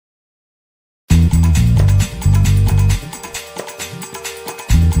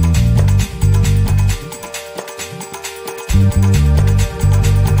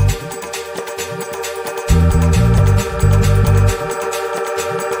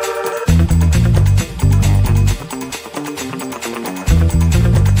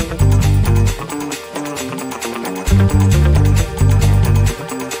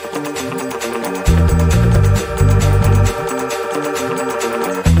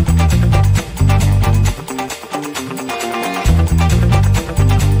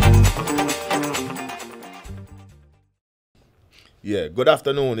Good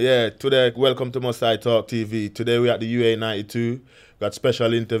afternoon. Yeah, today, welcome to Must I Talk TV. Today we at the UA 92. Got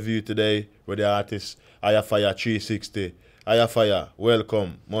special interview today with the artist Hyah Fyah 360. Hyah Fyah,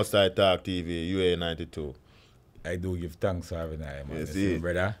 welcome. Must I Talk TV, UA 92. I do give thanks for having I, man. Yes,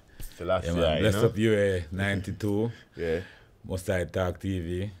 brother. Yeah, man. Bless up UA 92. Yeah. Must I Talk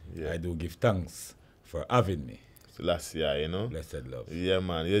TV. Yeah. I do give thanks for having me. Last year, you know. Blessed love. Yeah,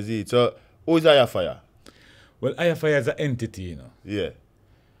 man. You see. So, who is Hyah Fyah? Well, Hyah Fyah is an entity, you know. Yeah.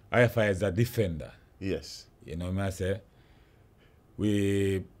 Hyah Fyah is a defender. Yes. You know what I say?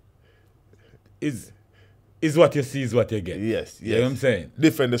 Is what you see is what you get. Yes, yes. You know what I'm saying?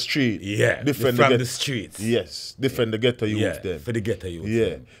 Defend the street. Yeah. Defend from the streets. Yes. Defend the ghetto youth Yeah, then. for the ghetto youth. Yeah.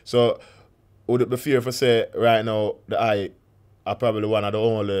 Then. So, would it be fair for say right now the I are probably one of the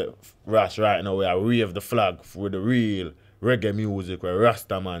only rash right now where I wave the flag with the real reggae music where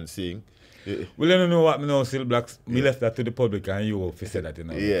Rasta man sing. Well, you don't know what me know, Still Blacks. Me left that to the public and you if you say that, you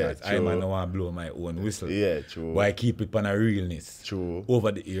know. Yeah, because I man true. don't want to blow my own whistle. Yeah, true. But I keep it on a realness. True.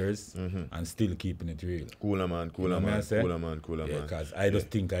 Over the years and still keeping it real. Cooler man, cooler You know what I man, say? cooler man, cooler Yeah, man. because I just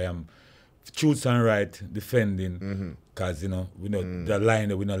think I am truth and right defending. Because, you know, we know the line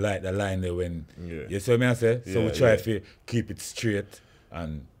there, we don't like the line there when, you see what I say? So Yeah, we try yeah. to keep it straight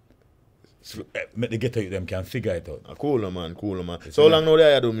and make the ghetto them can figure it out. Cooler man, cooler man. So how long now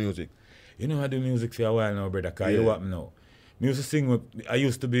that I do music? You know I do music for a while now, brother, because Yeah. you what me know. Me used to sing I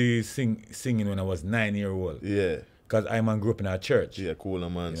used to be singing when I was 9 years old. Yeah. Because I man grew up in a church. Yeah, cooler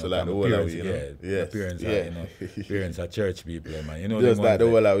man. You So know, like the my whole of parents, we, you know? yeah, Yes. my parents yeah. are, you know, parents are church people, man. You know, Just them like the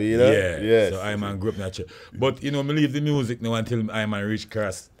ones whole of we, you know? Yeah, Yes. so I man grew up in a church. But, you know, me leave the music now until I man reach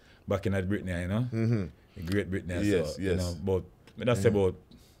cross back in at Brittany, you know? The Great Brittany. Yes, so, yes. You know, but that's about,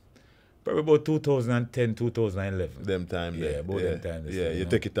 probably about 2010, 2011. Them time Yeah, there. about them time. Yeah, you know,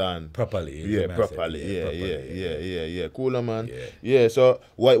 take it on. properly. you Yeah, know what I say? properly. Yeah. Cooler man. Yeah. Yeah. So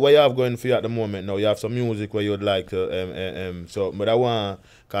what you have going for you at the moment now? You have some music where you'd like to so but I want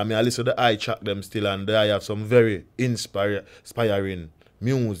cause me I listen to the I track them still and I have some very inspiring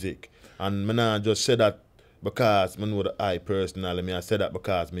music. And me not just say that because me know the I personally, me I say that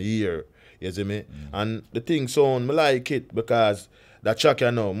because me hear. You see me? And the thing sound me like it because that track you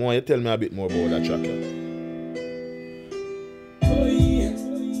know, more you tell me a bit more about that track. Oh yeah,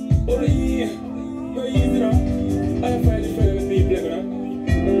 oh yeah, oh yeah, I find it for the people, you know.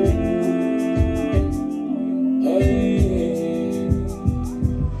 Oh yeah.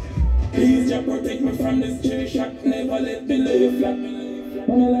 Please just protect me from this tree shot, never let me lay flat.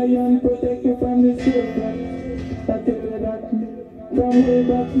 I'm a lion, protect me from this tree shot. I tell you that from way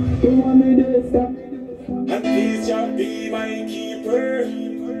back, don't want me to stop. And please just be my keeper,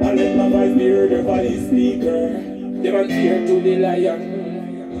 and let my voice be heard over the speaker. Them a fear to the lion.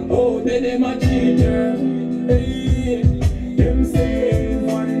 Oh, them a cheater. Hey, them say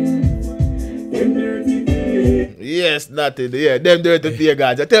one. Them dirty pig. Yes, nothing. Yeah, them dirty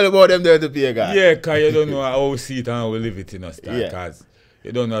pagans. I tell you about them dirty pagans. Yeah, because you don't know how we see it and how we live it in us. Yeah. Because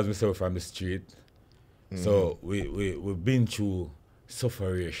you don't know as myself from the street. So we've been through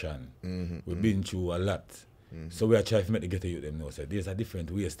sufferation. We've been through a lot. So we are trying to make the ghetto youth them know. So there's a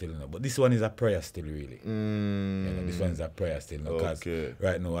different way still now. But this one is a prayer still really. You know, this one is a prayer still now. Because Okay.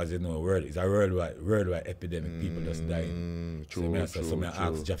 right now, as you know, it's a worldwide epidemic. People just dying. True, So I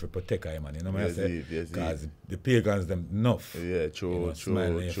ask Jeffrey protect him, man. You know what I Yes, say? yes, Because the pagans them enough. Yeah, true, You know, true,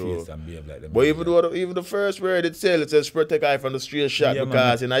 smile on your true. face and behave like them. But even the first word itself, it says protect eye from the straight shot Yeah,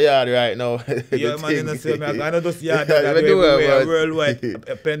 because in a yard right now. Yeah, man, you know, say, man, I know just Yeah, that we do everywhere, it, a worldwide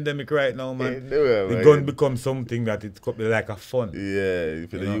pandemic right now, man. Do it, The man. gun becomes something that it could be like a fun. Yeah, for you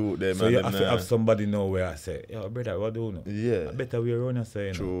the know? youth them so and you them have to now. have somebody know where I say, yo, brother, what do you know? Yeah. I better we run and say,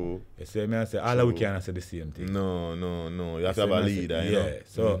 you know. True. You see me, I say, all of we can say the same thing. No. You have to See have me, a I say, leader, you yeah. know.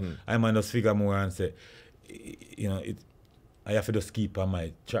 So I might just figure more and say, you know, I have to just keep on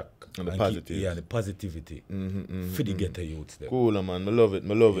my track. And the keep- positive. Yeah, the positivity. For the ghetto youths them. Cool, man. Me love it,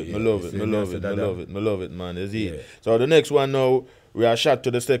 me love it, Yeah, me love you it, see me me, I love say it, me that, love it, me love it, man. You see? Yeah. So the next one now, we are shot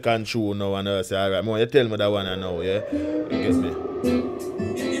to the second show now and I say, alright, man, you tell me that one I know, yeah? You get me?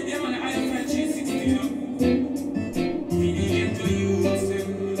 Yeah, man, I find 360, you know. Feeding into youths,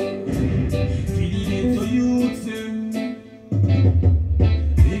 feeding into youths.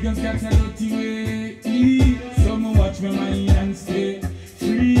 Vegans got a dirty way. Some watch my mind and stay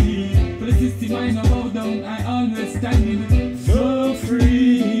free. For the system I know bow down, I always standing so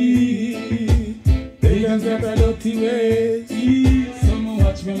free. Vegans got a dirty way. Some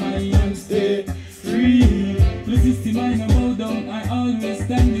watch my mind and stay free. For the system I know bow down, I always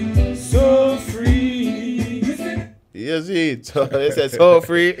standing so free. Listen. You see it? So they say so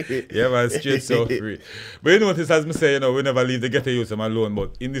free. Yeah, man, straight so free. But you notice, as me say, you know, we never leave the ghetto youth alone.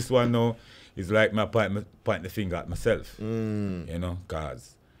 But in this one now, it's like my point the finger at myself. You know,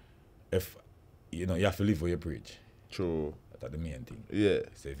 cause if you know, you have to live what you preach. True. That's the main thing. Yeah.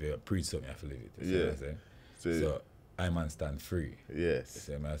 So if you preach something, you have to live it. You see Yeah. what I'm saying? So I man stand free. Yes. You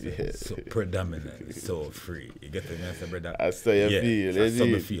see what I'm saying? So predominantly so free. You get the me, I say, brother. That's how you feel. That's how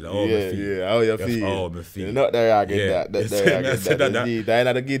me feel. How me feel. Yeah, how you That's feel. how me feel. You're not there again Yeah. that. You see me, I say that. That's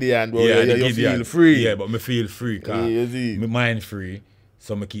not the Gideon, bro. Yeah, you feel free. Yeah, but me feel free. Cause you see. my mind free.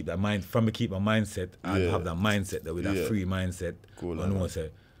 So me keep that mind. From me keep my mindset and Yeah. have that mindset that with that Yeah. free mindset. Cool, You know what I say?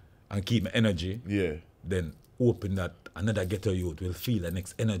 And keep my energy. Yeah. Then open that another ghetto youth will feel the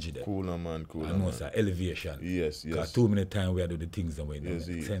next energy there. Cool, man. Cool, And know man. it's elevation. Yes, Because yes. too many times we do the things that we don't Yes,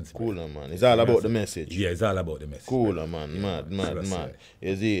 make sense. cool, bro. man. It's all about the message. Yeah, it's all about the message. Cool, bro. man. Yeah, Mad, so mad, that's mad. it.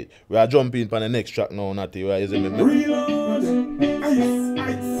 You see it? We are jumping on the next track now, Natty. Where is it? Reload,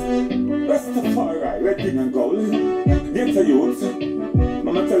 ice, Rastafari, red king and gold. Get a youth,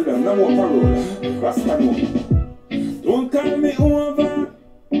 mama tell them no more parole. Rasta no. Don't call me over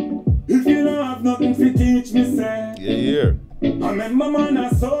if you don't have nothing to teach me, say. Yeah. I remember man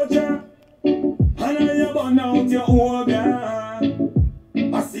a soldier, and I burn out your own.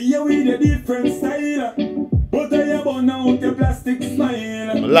 I see you with a different style, but I burn out your plastic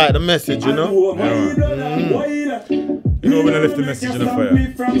smile. I like the message, you know? You know when I left the message in the fire.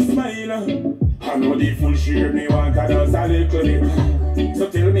 I know the full share me want to just a little bit. So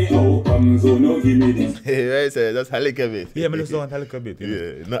tell me how comes you no give me this. Hey, I say that's a little bit. Yeah, I just want a little bit. You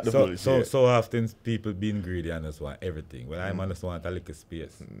know? Yeah, not the so, full so, share. so often people being greedy and just want everything. Well, I just want a little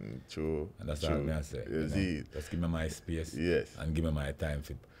space. True. And that's true. all I say. You see. Just give me my space. Yes. And give me my time.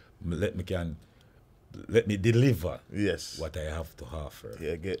 Let me deliver Yes. what I have to offer.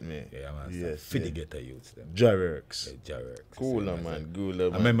 Yeah, get me. Yeah, man. Yes. Fit to get the youths them. Jarworks. Jarworks. Cool, man. Good,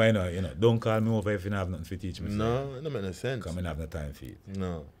 man. I remember, you know, don't call me over if you don't have nothing to teach me. No, it don't make no sense. Because I don't have no time for it.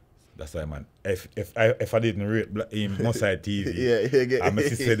 No. That's why, man. If I didn't rate him Mosai TV, Yeah, get and my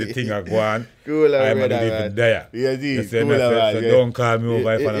sister the thing I go on, Cool, I'm brother, not even man. there. Yeah, see, You see cool, me, I say, man, so yeah. don't call me over if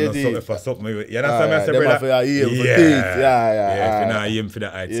I Yeah, don't know see. something for something. You understand me, I say, them brother? for your aim for things. Yeah. Yeah, if you not aim for the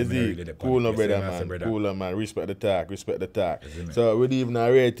heights, You you see, really the cool, no, point. You see brother, me, I say, man. brother? Cool, man. Respect the talk. Respect the talk. see me? So, with even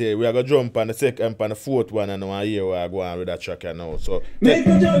rate here, we are going to jump on the second, on the fourth one, and I hear where I go on with that track here now. So, Make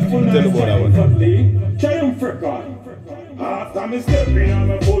a joyful tell noise about that one. triumphantly, triumph record. After me stepping on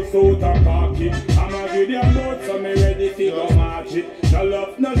my full suit and khaki, I'm a good young boat, so me ready to go march it. No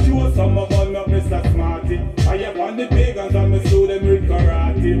love, no show, so my bun up Mr. Smarty. I up on the pagans and me sue them with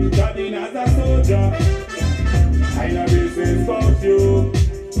karate. Trading as a soldier, I know business about you.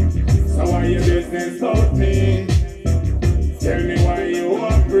 So why your business about me? Tell me why you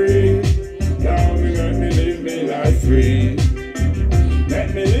are free. Now me let me live me life free.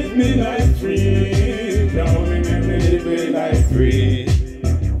 Let me live me life free. Now me let me live me life free.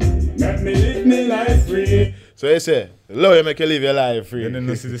 Let me live me life free. So, you say, love you make you live your life free. You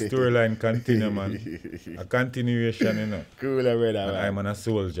know, see the storyline continue, man. A continuation, you know. Cool, brother, And man. I'm a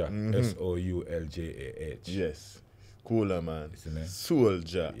soldier. Souljah. Yes. Cooler, man. Isn't it?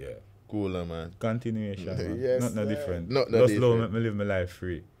 Soldier. Yeah. Cooler, man. Continuation, man. Yes, Not no sir. different. Not no Just love different. me live my life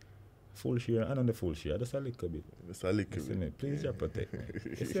free. Full share, and on the full share, just a little bit. It's a little You see bit. me? Please just protect me.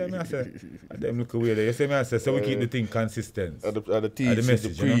 You see me? I say, them look away there. You see me? I say, so we keep the thing consistent. The teachings,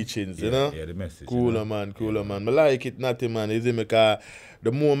 message, the you know? preachings, you Yeah, know? yeah, the message, you Cooler, know? man, cooler, man. I like it, nothing, man. You see me? Because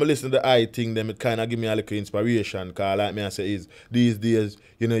the more I listen to the I thing, then it kind of give me a little inspiration. Because like me, I say, is these days,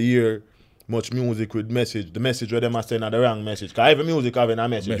 you know, hear much music with message. The message where them are saying are the wrong message. Because every music having a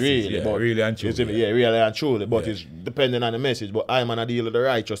message, really. yeah, but really and you see truly, me? Yeah, really and truly. But Yeah. it's depending on the message. But I'm on a deal with the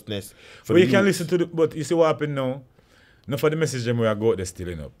righteousness. For But the you can youth. listen to the, but you see what happened now? Not for the message them where I go out there still,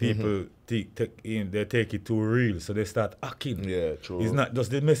 you know. People they take it too real, so they start acting. Yeah, true. It's not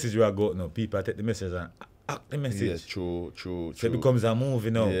just the message where I go out now. People take the message and act the message. Yes, true. So it becomes a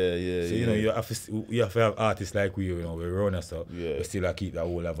movie now. Yeah, So you know you have to have artists like we, you know, we run us up. Yeah. We still keep that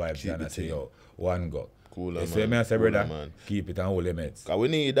whole of vibes Keep and the I say, thing. yo, one go. Cooler, You see man. me, I say, Cooler, brother, man. keep it and hold the meds. Cause we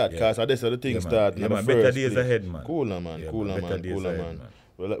need that, Yeah. cause that's how the thing Yeah, man. start. Yeah, in the man. Better first days place. ahead, man. Cooler, man. Yeah, Cooler, man. Better man. days Cooler, ahead, man.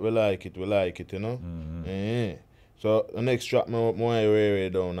 man. We like it, you know? Yeah. So the next track, more way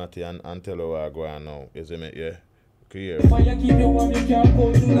down at it and tell her where I go on now. You see me? Yeah. Okay, yeah. Fire keep you warm, you can't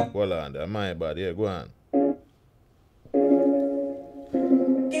go to that. Hold on, that my bad. Yeah, go on.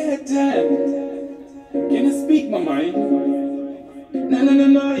 Get down. Can you speak my mind?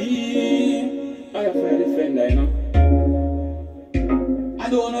 No. Hyah Fyah defender, you know. I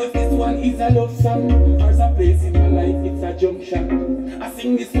don't know if this one is a love song or it's a place in my life, it's a junction. I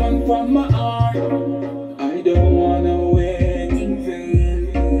sing this one from my heart. I don't don't wanna wait in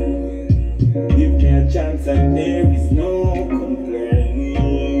vain. Give me a chance and there is no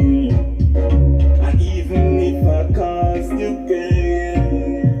complaint. And even if I cause you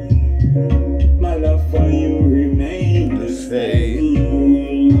pain, my love for you remains the same.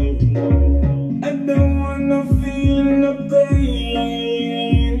 I don't wanna feel no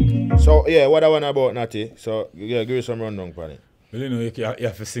pain. So yeah, what I want about Natty? So yeah, give you some rundown for it. Well, you know, you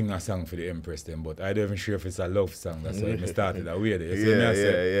have to sing a song for the Empress then, but I don't even sure if it's a love song. That's why I started that way. You see me I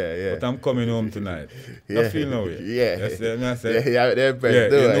say? Yeah. But I'm coming home tonight. I feel no way. Yeah. You see me I say? Yeah, the Empress. Yeah,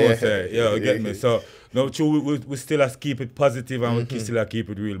 do you it, know yeah. what I you get me. So no, true, we still have to keep it positive and we still have to keep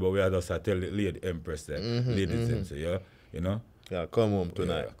it real, but we have to tell the lady Empress that ladies them say, yeah, you know. Yeah, come home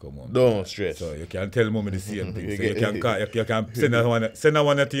tonight. Yeah, come home. Don't stress. So you can tell mommy the same thing. So you get- can send that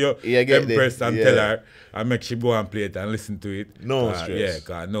one to your Yeah, get Empress the- and yeah. tell her and make she go and play it and listen to it. No stress. Yeah,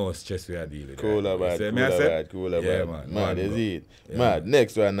 cause no stress we are dealing with. Cool right? about, You see cool me I say? about, cool about. Yeah, man. Mad, you bro. see it? Yeah, Mad.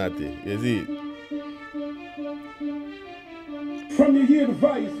 Next one, Natty. You see it? From you hear the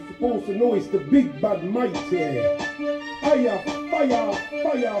voice, you're supposed to know it's the big bad mighty. Hyah Fyah,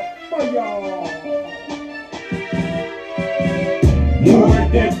 Fyah, Fyah. More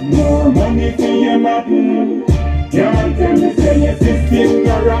debt, more money for your madden. Can't tell me say your system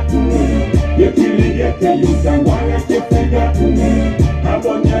not rotten. You kill it, get to use and why not you forgotten? Have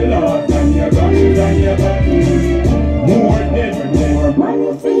on your laws and your guns and your button. More debt, more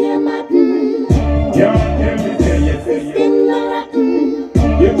money for your madden. Can't tell me say your system not rotten.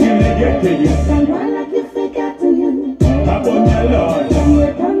 You kill it, get to use and why not you forgotten? Have on your laws and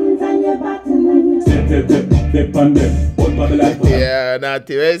your guns and your button. Step on them. Yeah,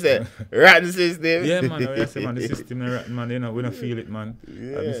 Natty, what you say? Rotten system. Yeah, man, I say, man, the system not rotten, man. We don't feel it, man.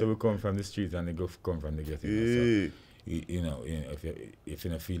 Yeah. And so we come from the street and they come from the ghetto. Yeah. So, you know, if you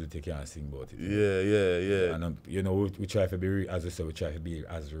don't feel it, you can't sing about it. Yeah. And you know, we try to be real, as I said, we try to be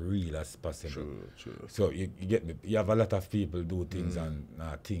as real as possible. True. So you get me. You have a lot of people do things and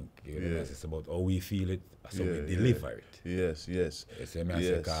not think. You know, Yeah. it's about how we feel it, so Yeah, we deliver it. Yes. You see me? I say,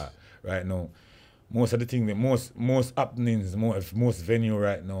 Yes. 'cause right now, most of the things, most happenings, most venue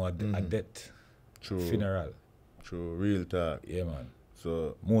right now are death, True. funeral. True. Real talk. Yeah, man.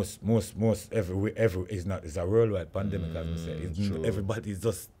 So, Most every is not, it's a worldwide pandemic, as I say. true. Everybody's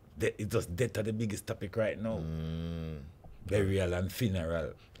just death are the biggest topic right now. Burial and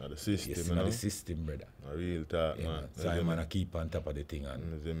funeral. the system, Yes, you know? the system, brother. A real talk, Yeah, man. man. So I'm gonna keep on top of the thing and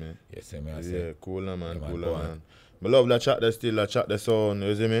You see me? yes, I Yeah, say. cool, man. Yeah, man, Cool, go man. on. I love that chat there still, that chat there sound,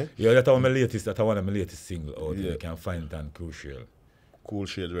 you see me? Yeah, that's one of my latest single out. Yeah. You can find it on Crucial. Cool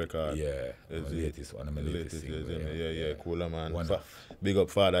Shade record. Yeah, Is my it? latest one of my latest Latest, single. you see me? Yeah, cool, man. One off. Big up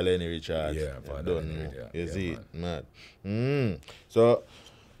Father Lenny Richards. Yeah, Father don't Lenny, know. yeah. You Yeah, see it, mad. So,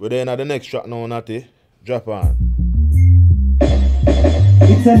 we're then at the next track now, Natty. Drop on.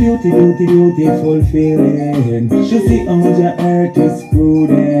 It's a beautiful feeling. She see how much your heart is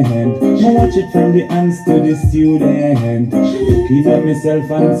prudent. I watch it from the hands to the student. Looking at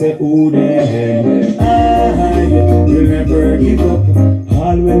myself and say, ooh then. I will never give up.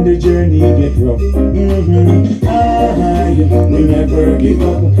 All when the journey get rough. I will never give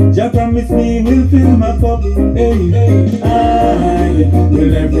up. Jah promise me will fill my cup. Hey, I will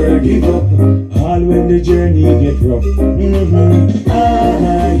never give up. All when the journey get rough.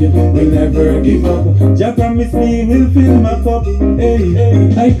 I will never give up. Jah promise me will fill my cup.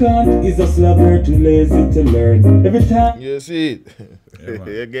 Hey, I can't is a slugger, too lazy to learn. Every time. You see it? Yeah, man.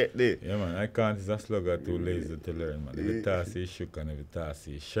 You get it? Yeah, man, I can't is a slugger too lazy to learn, man. Every task is shook and every task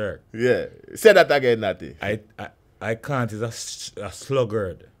is shirk. Yeah. Say that again, Natty. I can't is a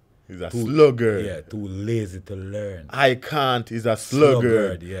sluggard. He's a sluggard. Yeah, too lazy to learn. I can't is a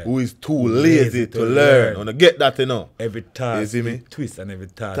sluggard Sluggard, yeah. who is too lazy to learn. Wanna get that, you know? Every task You see me? it twist and every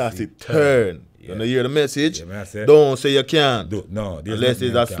task That's it it. Turn. Yeah. You wanna hear the message? Yeah, man, I say- Don't say you can't. No, there's Unless nothing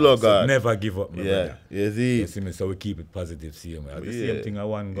it's I a can. sluggard. So never give up, my Yeah. brother. You see? You see me? So we keep it positive, see me. The Yeah. same thing I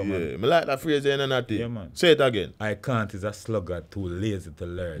want, go Yeah. man. Me like that phrase, you know, Natty. Yeah, man. Say it again. I can't is a sluggard too lazy to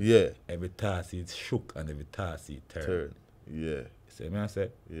learn. Yeah. Every task is shook and every task is turn. Turn. Yeah. See me? I say,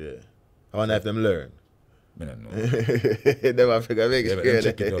 Yeah. I wanna have them learn. me don't know. Them Africa make Yeah, it but clear.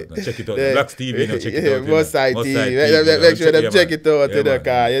 check it out now. Check it out. They- Black Steve, you know, check it yeah, out. Most side Most TV. side Make TV, you know, make sure them yeah, check man. it out Yeah, to the man.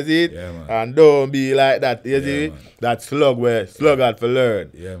 car, you see? Yeah, man. And don't be like that, you Yeah, see? man. That slug hard for learn.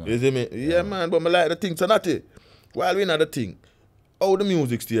 Yeah, man. You see me? Yeah, man, but me like the thing, so Natty. While we know the thing, how the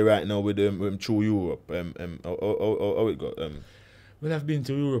music stay right now with them through Europe? How it go? Well, I've been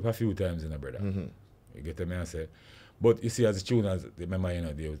to Europe a few times, you know, brother. You get me? I say. But you see, as a tuners, remember, you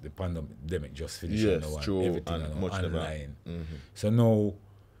know, the pandemic just finished. Yes, you know, true, everything and you know, much never. online. So now,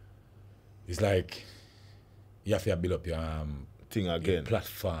 it's like, you have to build up your thing your again.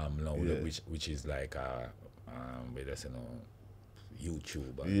 platform now, Yeah. which is like where there's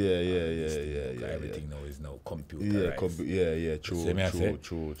YouTube. And, Yeah. Everything now is now computer. Yeah. See me I say?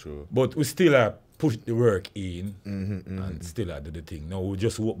 True. But we still push the work in and still do the thing. Now we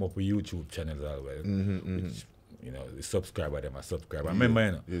just open up a YouTube channel as well. Which, the subscriber them are subscribe.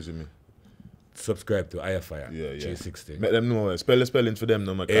 Remember, You see me? subscribe to Hyah Fyah. Yeah. 360. Let them know. Spell the spelling for them,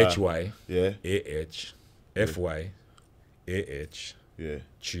 no matter. HY Yeah. AH FY AH Yeah.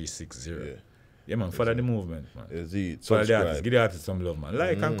 360. Yeah. Yeah, man, follow the movement, man. Is it? Follow the artist, Subscribe. give the artist some love, man.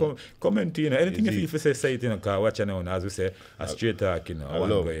 Like and comment, anything Is you it? feel say it, cause watch now, as we say, a straight talk, I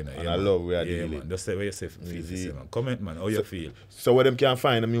love, and I love where I yeah, deal man. it. Just say what you say, feel, Is say, it? man. Comment, man, how you feel. So where them can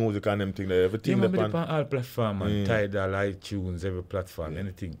find the music and them thing there, Yeah, everything man, depend. on all platform, man. Tidal, iTunes, every platform,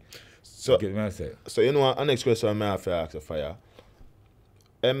 anything. So Get me I say. So you know our next question I may have to ask Fyah.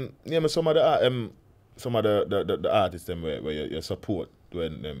 Name some of the artists them where you support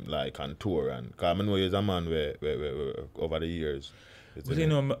when them like on tour and cause I know you're a man where over the years. But you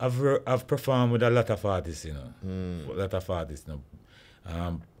know, I've performed with a lot of artists, you know. A lot of artists, you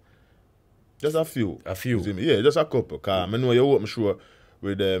know. Just a few. A few. You see me? Yeah, just a couple. Cause I know you open show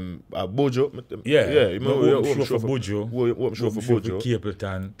with Bojo. Yeah, you me know open you show for Bojo. Open show for Bojo.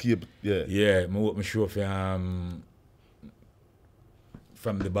 Capleton. Yeah. Yeah, I open show for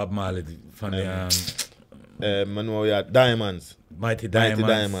from the Bob Marley, from the I know you Diamonds. Mighty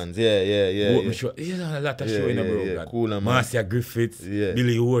Diamonds. Yeah. Open show. He's on a lot of show in the bro. Yeah. Cool, man. Marcia Griffiths, Yeah.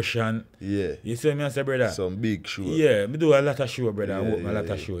 Billy Ocean. Yeah. You see me I say, brother? Some big show. Yeah, me do a lot of show, brother. I open a lot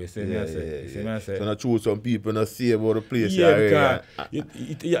yeah. of show. You see me I say? You see me I say? So I choose some people not see about the place. Yeah,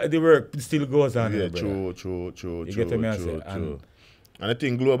 because the work still goes on. Yeah, there, brother. true. You get me I say? And I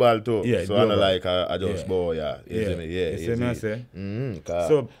think global too. Yeah, so I'm global. like I just Yeah. boy, yeah. You see me? Yeah. You see me I say? So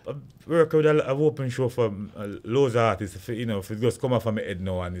So I work with I've open show for loads of artists. If it just come off from my head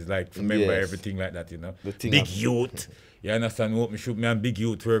now and it's like remember Yes. everything like that, you know. The thing Big of- youth. You understand? Open show me and Big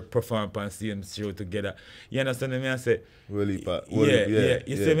Youth work perform and same show together. You understand me I say? Yeah.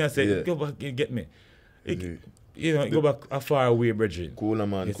 You see me I say, go back, you get me. Go back a far away, brethren. Cooler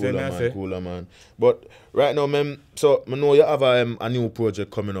man, You see me I say? cooler man. But right now, so I know you have a new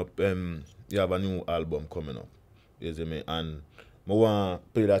project coming up. You have a new album coming up. You see me? And I want to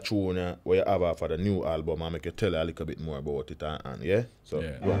play that tune where you have for the new album and make you tell a little bit more about it and yeah? So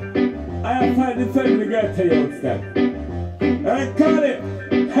Yeah. go on. I am trying to tell you, girl, tell you what's that. I call it.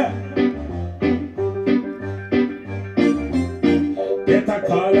 Ha. Get a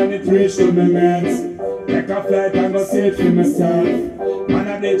call and it reach to me mates. Take a flight and go see it for myself. Man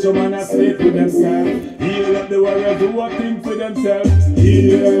a date you, man a sleep with themselves. Heal up the warriors who a think for themselves.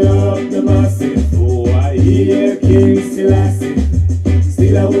 Heal up the massive. Oh, I hear King Selassie.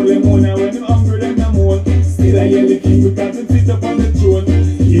 Still a holy moon and when you hungry them the moon. Still a hear the king because he sit up on the throne.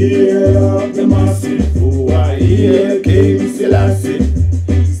 Heal up the massive. Oh, I hear King Selassie.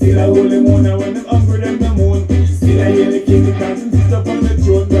 Still a holy moon and when you hungry them the moon. Still I hear the king because he sit up on the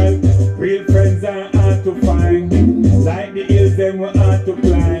throne. Well, real friends are hard to find. Like the hills them were hard to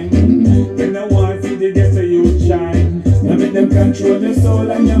climb. When I want to see the ghetto you shine. Now make them control your soul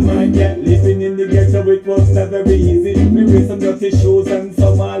and your mind. Yeah, living in the ghetto it was not very easy. Me wear some dirty shoes and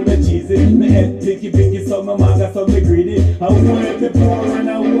some all the cheesy. Me head picky, some my maga, some me greedy. I want the poor and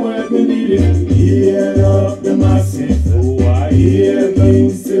I want the needy. Heal up the massive. Oh, I hear King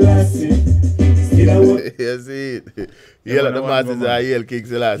Selassie. Still I want. You see it? Yeah, Yeah, man, the I want to masses go, man. are Yale King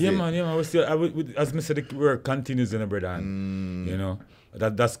Selassie. Yeah, man. We still, as I said, the work continues in the brother. And, you know,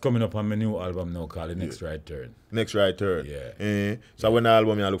 that's coming up on my new album now called The Next Right Turn. Next right turn. Yeah. So when the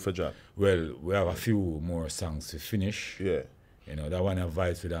album you look for drop? Well, we have a few more songs to finish. Yeah. You know, that one I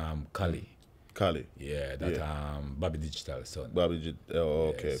vibes with Kali. Kali. Yeah, that Bobby Digital son. Bobby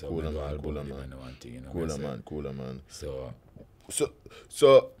okay, Yeah, so cooler we do man, album cooler with man. him and one thing, you know what I'm Cooler man. saying?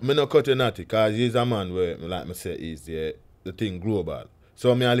 So me not cut you natty, cause he's a man where like me say is the thing global.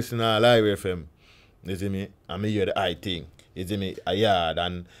 So me I listen to Live FM, you see me, and me hear the I thing. You see me, a yard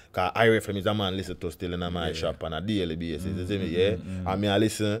and cause IRFM is a man listen to still in my shop on a daily basis, you see me, yeah? And me I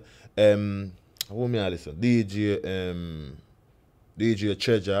listen, who me I listen? DJ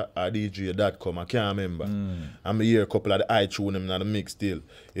Treasure or DJ.com, I can't remember. And me hear a couple of the iTunes them in the mix still.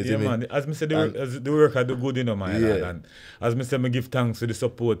 You see Yeah, me? man. As me say, the work I do good, you know, man. Yeah. And as me say, me give thanks to the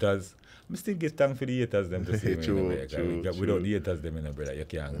supporters. Me still give thanks for the haters, them to see me. True, you know, like, true. Without the haters, them, you know, brother, you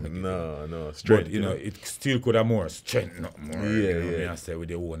can't make it. No, straight. But, you know, it still could have more strength, not more. Yeah, you know, yeah. me I say with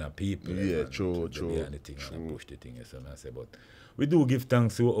the own people. Yeah, man, true. to behind the thing and push the thing, so I say. But we do give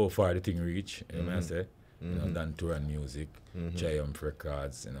thanks to how far the thing reach, you know what I say. You know, done tour and music, Triumph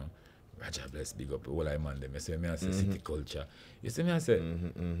Records, you know. Raja bless, big up all I man them. You see me I say city culture. You see me I say,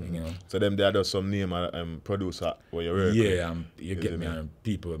 you know. So them there does some name producer where you work. Yeah, you get me and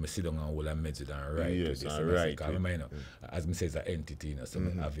people when me sit down and hold and method and write. Yes, and and write. Because you know, as me say, it's an entity, you know, so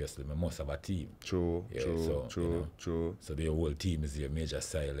obviously me must have a team. True, Yeah, true, so, true, you know, true. So the whole team is your major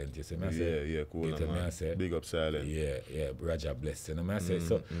silent. You see me I say? Yeah, yeah, cool. You tell me I Man. say? Big up silent. Yeah, Raja bless. You know me I say?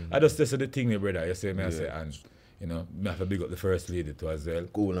 So I just say the thing, brother. You see me I say? And you know, me have to big up the first lady too as well.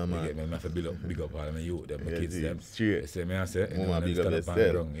 Cool, You man. get me? Me have to big up all my youth, them, my kids, them. Straight. You see me I say? You Mama know, big them up stand up on the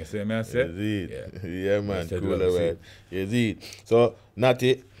yourself. ground. You see me I say? Yeah, man. said Cool, what you man. You see. So,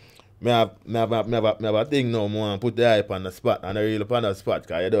 Natty, me have a thing now, man. Put the hype on the spot. And I really on the spot,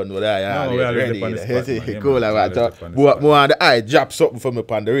 because you don't know that I No, we are ready. on the You spot, see? man. Yeah, Cool, man. man. We So, are on the spot. more on the eye drop something for me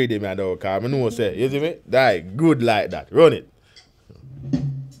on the radio, man, though, because I know say, you see me? That good like that. Run it.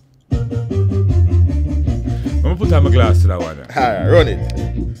 I'm gonna put on my glass to that one. Alright, run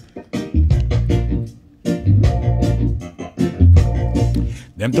it.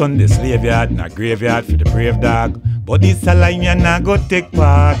 Them turn the slave yard, not graveyard for the brave dog. But this a line you not go take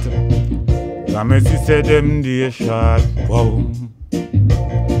part. Kamesi said them day shot. Wow.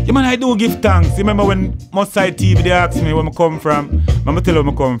 Yeah man, I do give thanks. You remember when Mosai TV they asked me where I come from? I'm tell you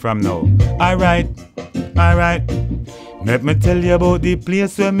where I come from now. Alright. Let me tell you about the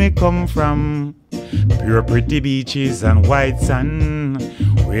place where me come from. Pure pretty beaches and white sand,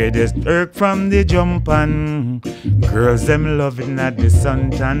 where there's dirt from the jump on. Girls them loving at the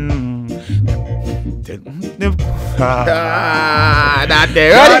suntan. That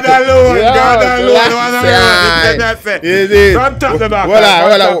there. God alone. Is it? From top to back. Run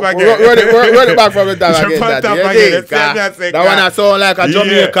it back from the top again. From top That again. that one that sound like a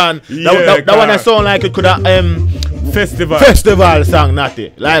Jamaican. Yeah, That one that sound like it could have festival song,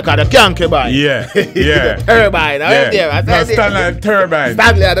 Natty. Like the Kanky Boy. Yeah. The turbine. I went there. I said Stand like turbine.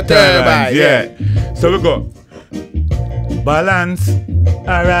 Stanley at the turbine. Yeah. So we go. Balance.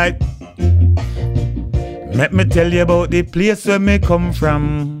 Alright. Let me tell you about the place where me come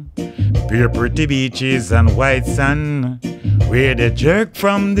from. Pure pretty beaches and white sand, where the jerk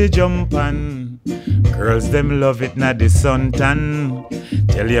from the jump on. Girls them love it not the suntan.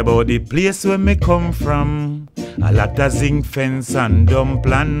 Tell you about the place where me come from. A lot of zinc fence and dumb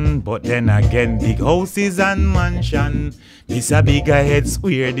plan, but then again big houses and mansion. Miss a bigger heads,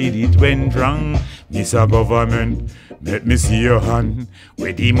 where did it went wrong? Miss a government, let me see your hand.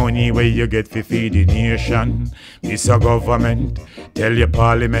 Where the money where you get to feed the nation? Miss a government, tell your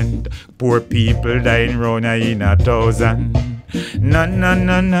parliament, poor people dying round in 1,000. No,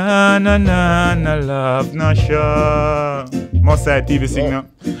 love, no sure. Mosai TV sing now.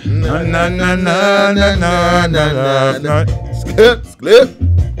 No, love, no. Skip.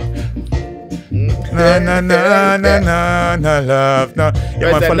 No, love, no.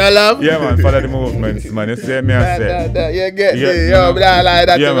 Yeah, man, no love? Yeah, man, follow the movements, man. You see me, I say. You get Yeah, me. you Yo, know. me not like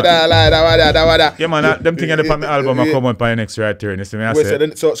that. Yeah, Me man. not like that. Yeah, man, them things on the album I come on by next right turn. You see me, I Wait,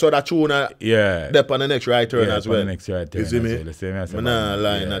 say. so that tune Yeah. dep on the next right turn Yeah, as upon well. the next right turn You see as me? well. You see me, I say, Me not man,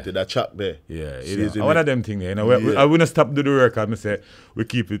 lying yeah. at it. That chuck there. Yeah, See you know, me? one of them things, you know. Yeah. I wouldn't stop do the work. I say we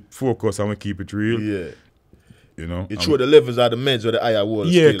keep it focused and we keep it real. Yeah. You know. It show the levels of the meds or the higher wall.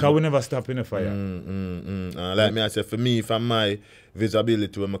 Yeah, still. cause we never stop in the fire. Like me, I say, for me, from my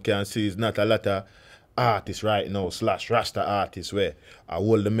visibility, what I can see is not a lot of artists right now, / Rasta artists, where I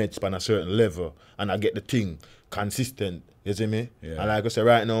hold the meds on a certain level and I get the thing consistent. You see me? Yeah. And like I say,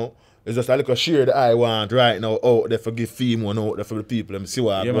 right now, it's just a little share that I want right now out there for give fame one out there for the people. Let me see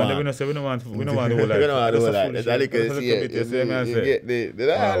what I Yeah, want. man, we don't want the whole life. We don't want to do like That's that. a It's full like, shit. You see me, I you say. get the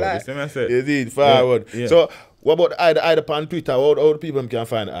Forward, you see me, I say. you see it, forward. Yeah. So, what about the either on Twitter? How the people can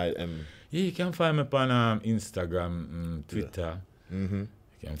find it? Yeah, you can find me on Instagram, Twitter. You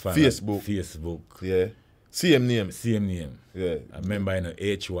can find Facebook. me on Facebook. Yeah. Same name. Same name. Yeah. I remember you know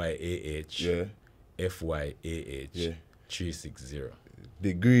HYAH Yeah. FYAH Yeah. 360.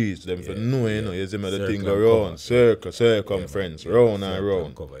 Degrees, them for Yeah, knowing, you know, yeah. you see me the Circle thing go and round, cover. circle, circumference, Yeah, round and circle round.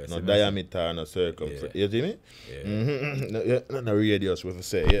 and cover, you No see me? diameter, no circumference. Yeah. You see me? Yeah. No radius, we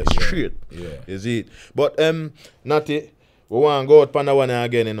say, yes, straight. Yeah. You see it? But, Natty, we want to go out on that one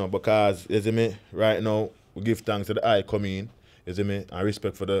again, you know, because, you see me, right now, we give thanks to the eye coming in, you see me, and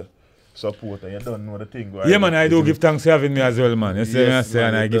respect for the support, and you don't know the thing. Right? Yeah, man, I You do see me? give thanks for having me as well, man. You see me, I Yes, say, man,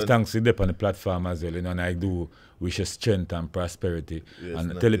 and I you give done. thanks to them on the platform as well, you know, and I do wish you strength and prosperity. Yes, And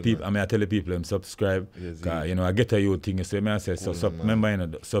nothing, tell the people, man. I tell the people them subscribe. Yes, Cause, you know, I get a you thing. You say, me I say, so remember, you know,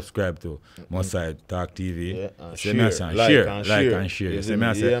 subscribe to Moside Talk TV. Yeah, and You say, me I share, say, like share, and like share. and share. You Yes, say, me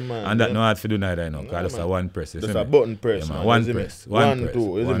I say, yeah, man, and that yeah. no hard to do neither, you know, cause that's a man. one press. You That's see a me? button press, Yeah, man. One you see me? press, one press, two, you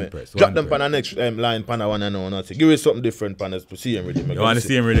see one me? press. Drop one them press. on the next line, pan one and know. Give it something different, pan to see him rhythm. You want to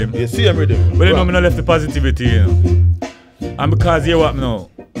see him rhythm? Yeah, see him rhythm. But you know, me not left the positivity, you know. And because you what now,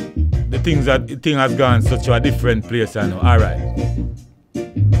 the thing has gone such a different place, you know. Alright.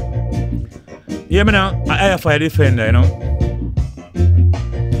 Yeah, me now, I Hyah Fyah defender, you know.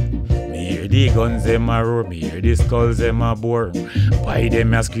 Me hear the guns them a roar, me hear the skulls them a bore. Why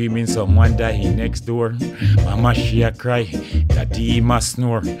them a screaming someone die next door? Mama she a cry, daddy must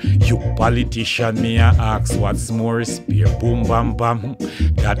snore. You politician me a ask what's more. Spear boom bam bam,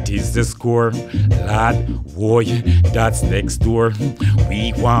 that is the score. Lad, boy, that's next door.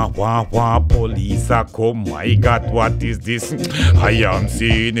 We want police a come. My God, what is this? I am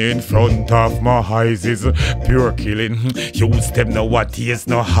seeing in front of my eyes is pure killing. Use them know what is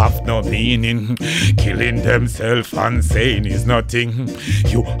no have no meaning. Killing themselves and saying is nothing.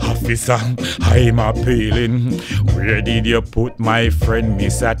 You officer, I'm appealing. Where did you put my friend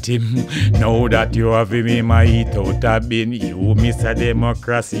Mr. Tim? Now that you have him in my eat out a bin. You Mr.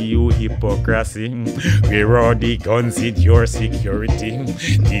 Democracy, you hypocrisy. Where are the guns in your security?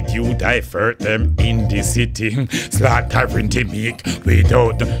 Did you divert them in the city? Slaughtering the meek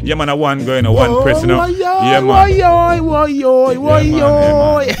without. Yeah man, a one going, a one press, you know. Yeah man. Yeah, man.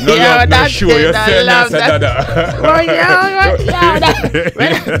 No love, no show. You say me, I said that.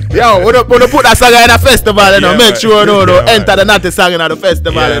 Yo, we don't put that song in a festival, you know. Yeah, Make man. sure you know, Yeah, enter the Natty song in the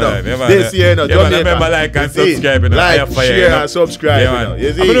festival, you know. Yeah, man. This year, you know. Yeah, man, Jamaica. remember like and You see? subscribe, you know. Like, Hyah Fyah, share you know. and subscribe, Yeah, you know. man. You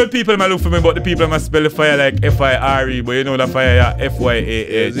I see? know the people might look for me, but the people might spell the fire like F-I-R-E, but you know the fire yeah,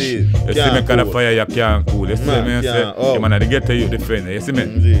 F-Y-A-H. You see? You see me Can't kind of cool. fire you can't cool. You see Man, me? I say, can't. Oh. yeah, man, I get to you defender. You see me?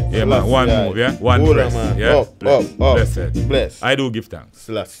 You see? Yeah, man. One Selassie, move, yeah? One Cool, press. man. Yeah? Up, Blessed. Bless. I do give thanks.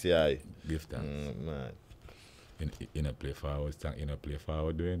 Selassie, aye. Give thanks. Man. You know play forward, you know play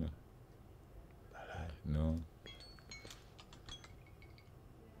forward, do you know? No.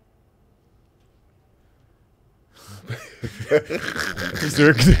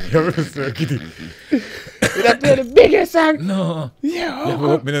 Did I play the biggest song? No. Yeah. You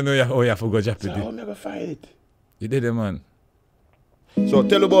hope me no know you forgot Japan. I'll never find it. You did it, man. So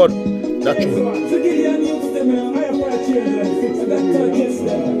tell about that tune. So give you a new system, you know, Hyah Fyah change them. So that touch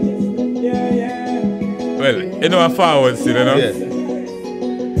yesterday. Yeah. Well, you know a forward still, you know? Yes.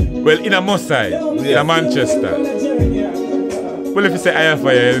 Well, in a Moside, in Manchester. Well, if you say Hyah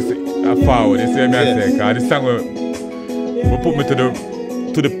Fyah, it's a forward. You see me I say, cause this song will put me to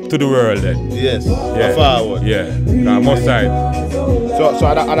the world then. Yes. Yeah. A forward. Yeah. Cause Moside. So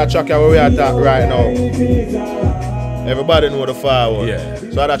at the track where we are at right now. Everybody know the forward. Yeah.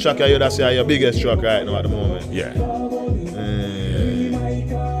 So at that track you that say your biggest track right now at the moment. Yeah.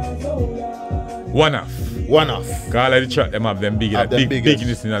 One off. One off. Cause all of the track them have them big, Have them big biggest.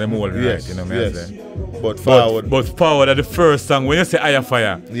 bigness in them all Yes. right, you know what I Yes. say? But forward. But forward are the first song. When you say Hyah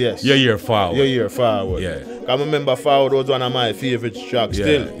Fyah, Yes. you hear forward. You hear forward. Yeah. I remember forward was one of my favorite tracks Yeah,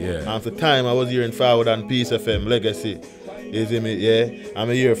 still. yeah. And for time I was hearing forward and Peace FM Legacy. You see me? Yeah. I'm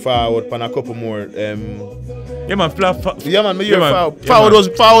a year forward and a couple more. Yeah man, Yeah man, me hear man. forward. Yeah,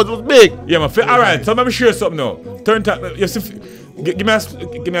 man. Forward was big. Yeah man, all right. So let me share something now. Turn top. You see, give me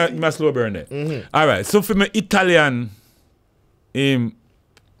a slow burn there. All right. So for my Italian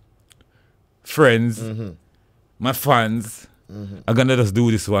friends, my fans, I'm gonna just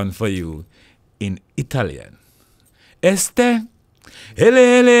do this one for you in Italian. Este,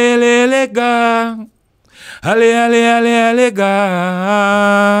 ele ele ele ele ga, ale ale ale ale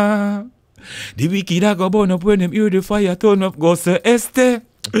ga. The wicked a go burn up when them hear the fire turn up. Go say este.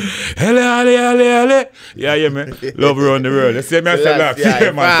 Hele, ale, ale, ale. Yeah, man. Love around the world. You see me, I say that.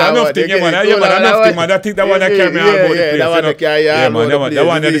 Yeah, man. So enough thing, yeah, man. Yeah, man. Enough thing, man. I think that one that carry me all about the place. That one that carry you all man. about the That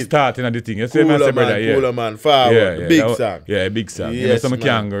one place, that is starting of the thing. You see me, I say, brother. Yeah. Cooler man. Forward. Big song. Yeah, big song. You know, Yes, so I man.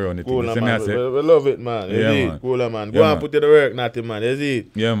 can't go around the thing. You Cooler see me, I man. say. We love it, man. You Yeah, see? man. Cooler man. Go Yeah, and man. put it to work, nothing, man. You see?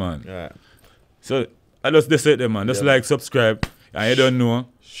 Yeah, man. Right. So, I just say them, man. Just like, subscribe. And you don't know,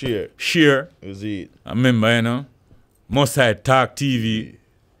 share. You see it? And remember, you know, Moside Talk TV.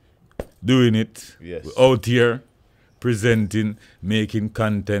 Doing it. Yes. We're out here presenting, making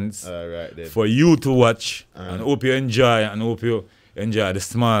contents All right, then. for you to watch. And hope you enjoy the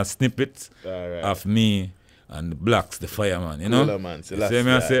small snippets All right. of me and the Blacks, the fireman, you know? Cooler man. You see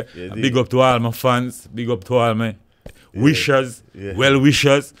me, I say, Yeah, big up to all my fans, big up to all my wishers, Yeah. well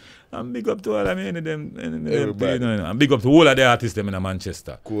wishers, and big up to all of them, Everybody. you know, and big up to all of the artists them in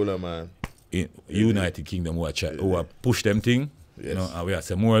Manchester. Cooler man. in United Kingdom who are push them thing. You know, and we are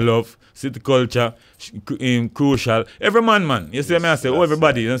say more love, city culture, crucial. Every man. You see me I say,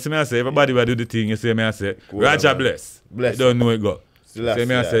 everybody. You see me I say, everybody will do the thing. You see me I say, Raja bless. You don't know it go. See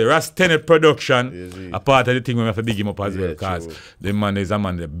me I say, Ras Tenet production, a part of the thing we have to dig him up as well, because the man is a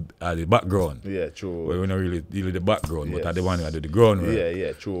man the background. Yeah, true. We don't really deal with the background, but the one who do the ground work.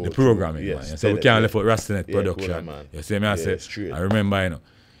 Yeah, true. The programming, Yes, man. So we can't left out Ras Tenet production. Cool, you see me I say, straight. I remember, you know,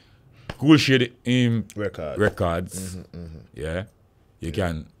 Cool Shade Records. Yeah, you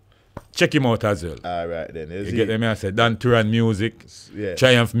can check him out as well. All right then. You get them, I say, Dan Turan Music,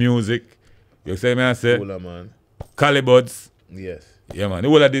 Triumph Music. You see me I say, Cooler, man. Calibuds. Yes. Yeah, man. The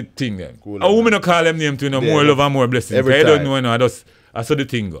whole of the thing then. Cooler, A woman don't call them name to more love and more blessings. Every I don't time. know, I saw the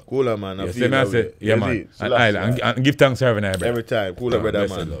thing go. Cooler, man. You see me I say, yeah, man. And give thanks for having that, every time. Cooler, brother,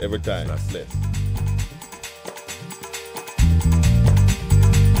 bless man. you, love. Every time. Bless. Bless.